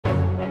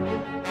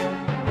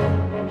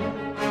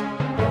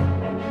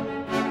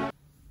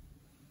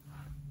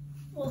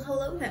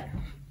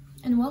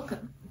and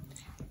welcome.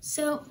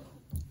 So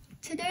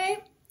today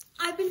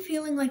I've been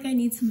feeling like I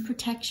need some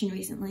protection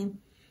recently,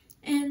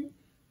 and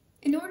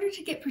in order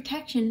to get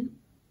protection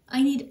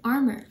I need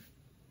armor.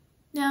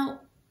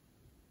 Now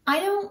I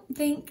don't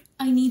think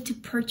I need to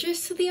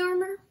purchase the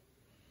armor.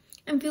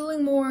 I'm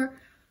feeling more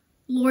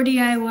lore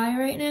DIY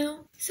right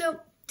now.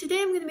 So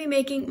today I'm going to be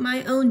making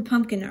my own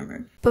pumpkin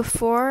armor.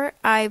 Before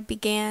I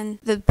began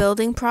the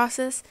building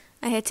process,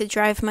 I had to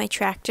drive my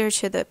tractor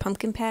to the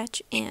pumpkin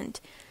patch and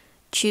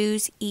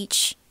choose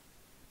each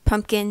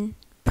pumpkin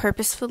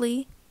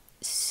purposefully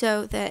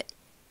so that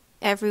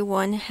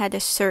everyone had a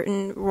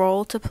certain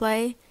role to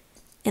play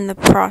in the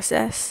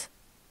process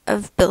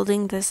of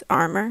building this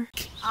armor.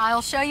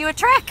 I'll show you a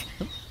trick.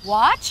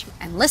 Watch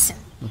and listen.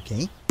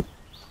 Okay.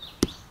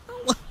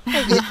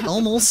 It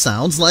almost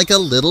sounds like a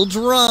little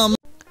drum.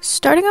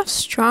 Starting off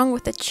strong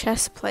with a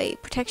chest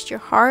plate protects your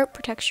heart,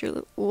 protects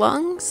your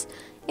lungs.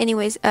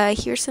 Anyways,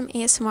 here's some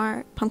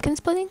ASMR pumpkin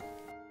splitting.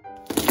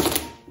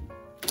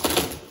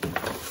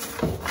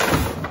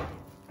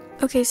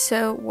 Okay,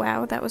 so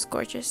wow, that was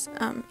gorgeous.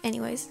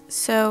 Anyways,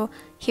 so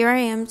here I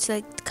am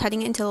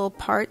cutting it into little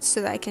parts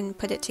so that I can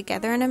put it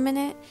together in a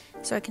minute,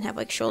 so I can have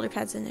like shoulder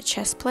pads and a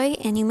chest plate.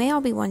 And you may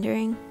all be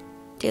wondering,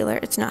 Taylor,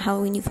 it's not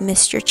Halloween, you've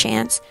missed your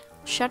chance.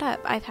 Shut up.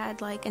 I've had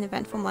like an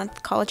eventful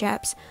month, college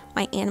apps,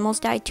 my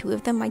animals died, 2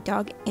 of them, my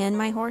dog and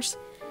my horse.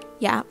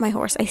 Yeah, my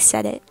horse, I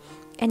said it.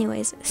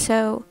 Anyways,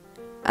 so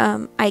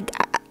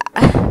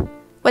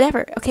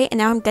whatever, okay, and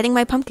now I'm getting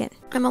my pumpkin.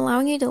 I'm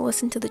allowing you to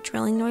listen to the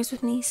drilling noise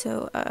with me,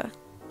 so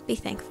be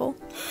thankful.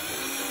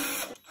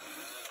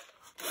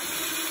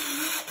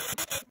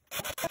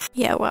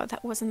 Yeah, wow,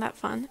 that wasn't that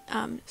fun.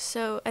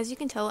 So as you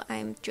can tell,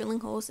 I'm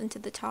drilling holes into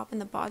the top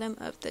and the bottom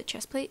of the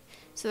chest plate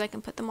so that I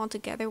can put them all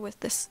together with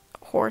this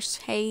horse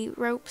hay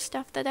rope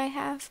stuff that I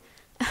have.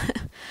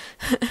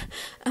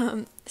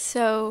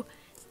 So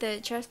the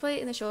chest plate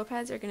and the shoulder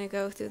pads are going to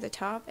go through the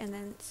top, and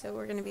then so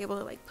we're going to be able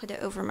to like put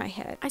it over my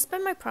head. I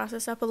sped my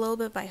process up a little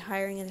bit by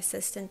hiring an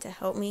assistant to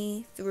help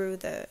me through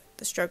the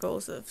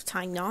struggles of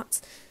tying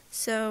knots.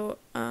 So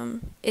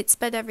it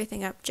sped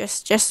everything up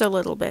just a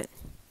little bit.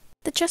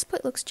 The chest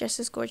plate looks just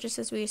as gorgeous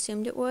as we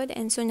assumed it would,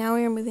 and so now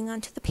we are moving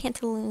on to the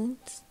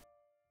pantaloons.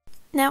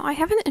 Now, I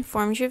haven't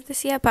informed you of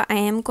this yet, but I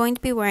am going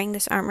to be wearing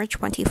this armor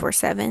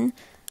 24/7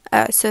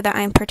 so that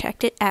I'm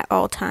protected at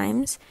all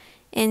times.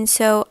 And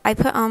so I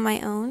put on my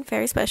own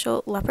very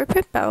special leopard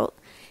print belt,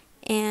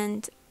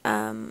 and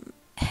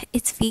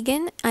it's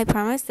vegan, I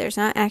promise. There's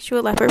not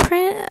actual leopard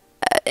print.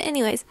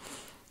 Anyways,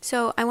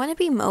 so I want to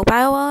be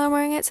mobile while I'm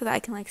wearing it so that I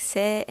can like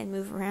sit and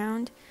move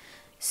around.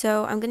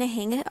 So I'm going to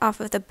hang it off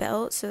of the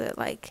belt so that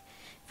like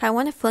if I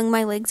want to fling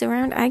my legs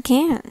around, I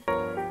can.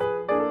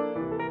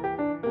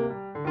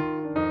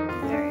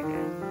 Very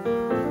good.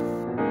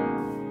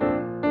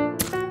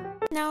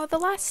 Now the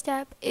last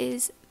step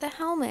is the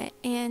helmet,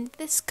 and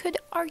this could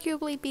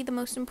arguably be the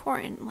most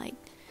important. Like,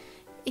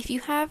 if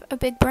you have a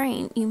big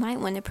brain, you might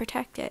want to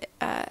protect it.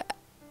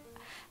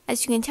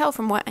 As you can tell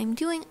from what I'm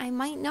doing, I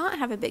might not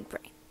have a big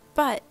brain,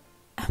 but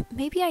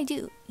maybe I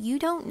do. You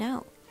don't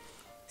know.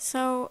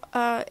 So,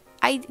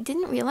 I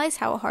didn't realize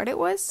how hard it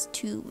was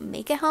to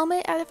make a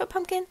helmet out of a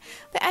pumpkin,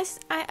 but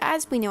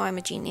as we know, I'm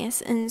a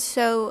genius, and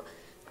so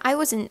I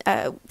wasn't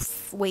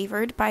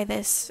wavered by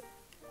this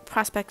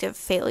prospect of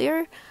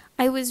failure.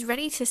 I was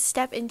ready to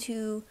step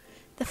into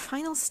the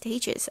final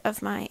stages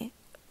of my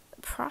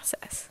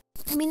process.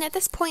 I mean, at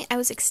this point, I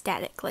was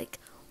ecstatic. Like,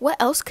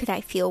 what else could I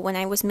feel when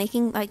I was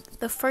making, like,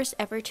 the first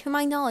ever, to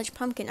my knowledge,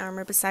 pumpkin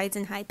armor besides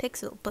in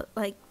Hypixel? But,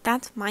 like,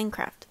 that's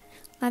Minecraft.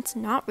 That's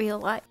not real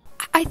life.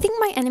 I think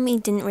my enemy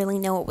didn't really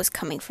know what was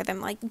coming for them.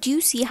 Like, do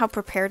you see how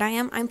prepared I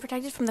am? I'm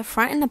protected from the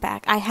front and the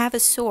back. I have a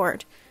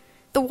sword.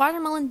 The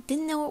watermelon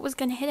didn't know what was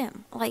going to hit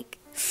him. Like,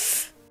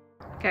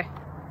 Okay.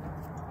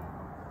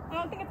 I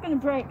don't think it's gonna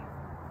break.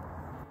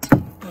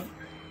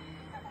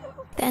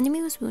 the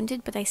enemy was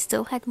wounded, but I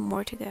still had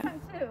more to go.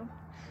 Attempt 2.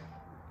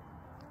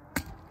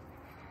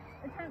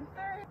 Attempt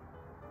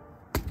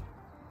 3.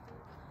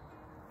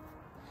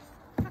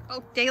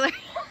 Oh, Taylor.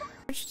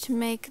 To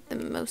make the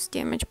most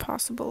damage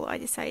possible, I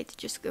decided to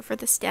just go for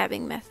the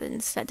stabbing method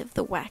instead of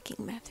the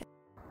whacking method.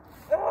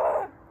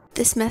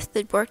 This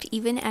method worked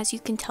even as you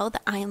can tell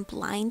that I am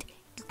blind.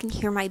 You can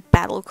hear my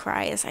battle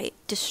cry as I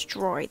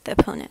destroyed the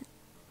opponent.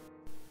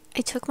 I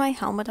took my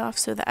helmet off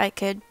so that I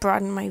could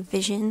broaden my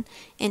vision,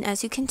 and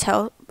as you can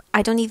tell,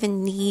 I don't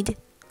even need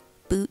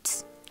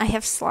boots. I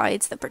have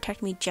slides that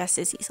protect me just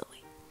as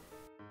easily.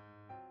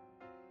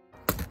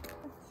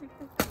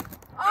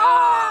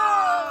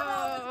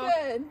 Oh, that was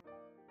good.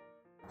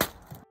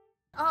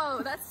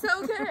 Oh, that's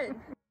so good.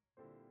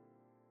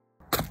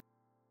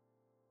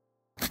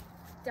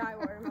 Die,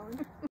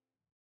 watermelon.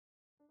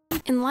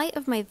 In light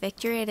of my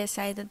victory, I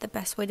decided that the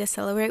best way to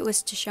celebrate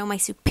was to show my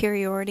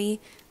superiority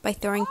by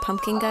throwing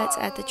pumpkin guts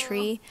at the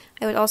tree.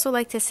 I would also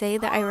like to say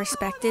that I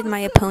respected my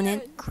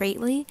opponent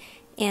greatly,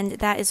 and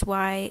that is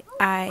why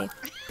I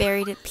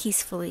buried it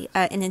peacefully,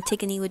 and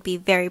Antigone would be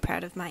very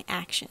proud of my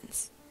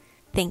actions.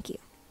 Thank you.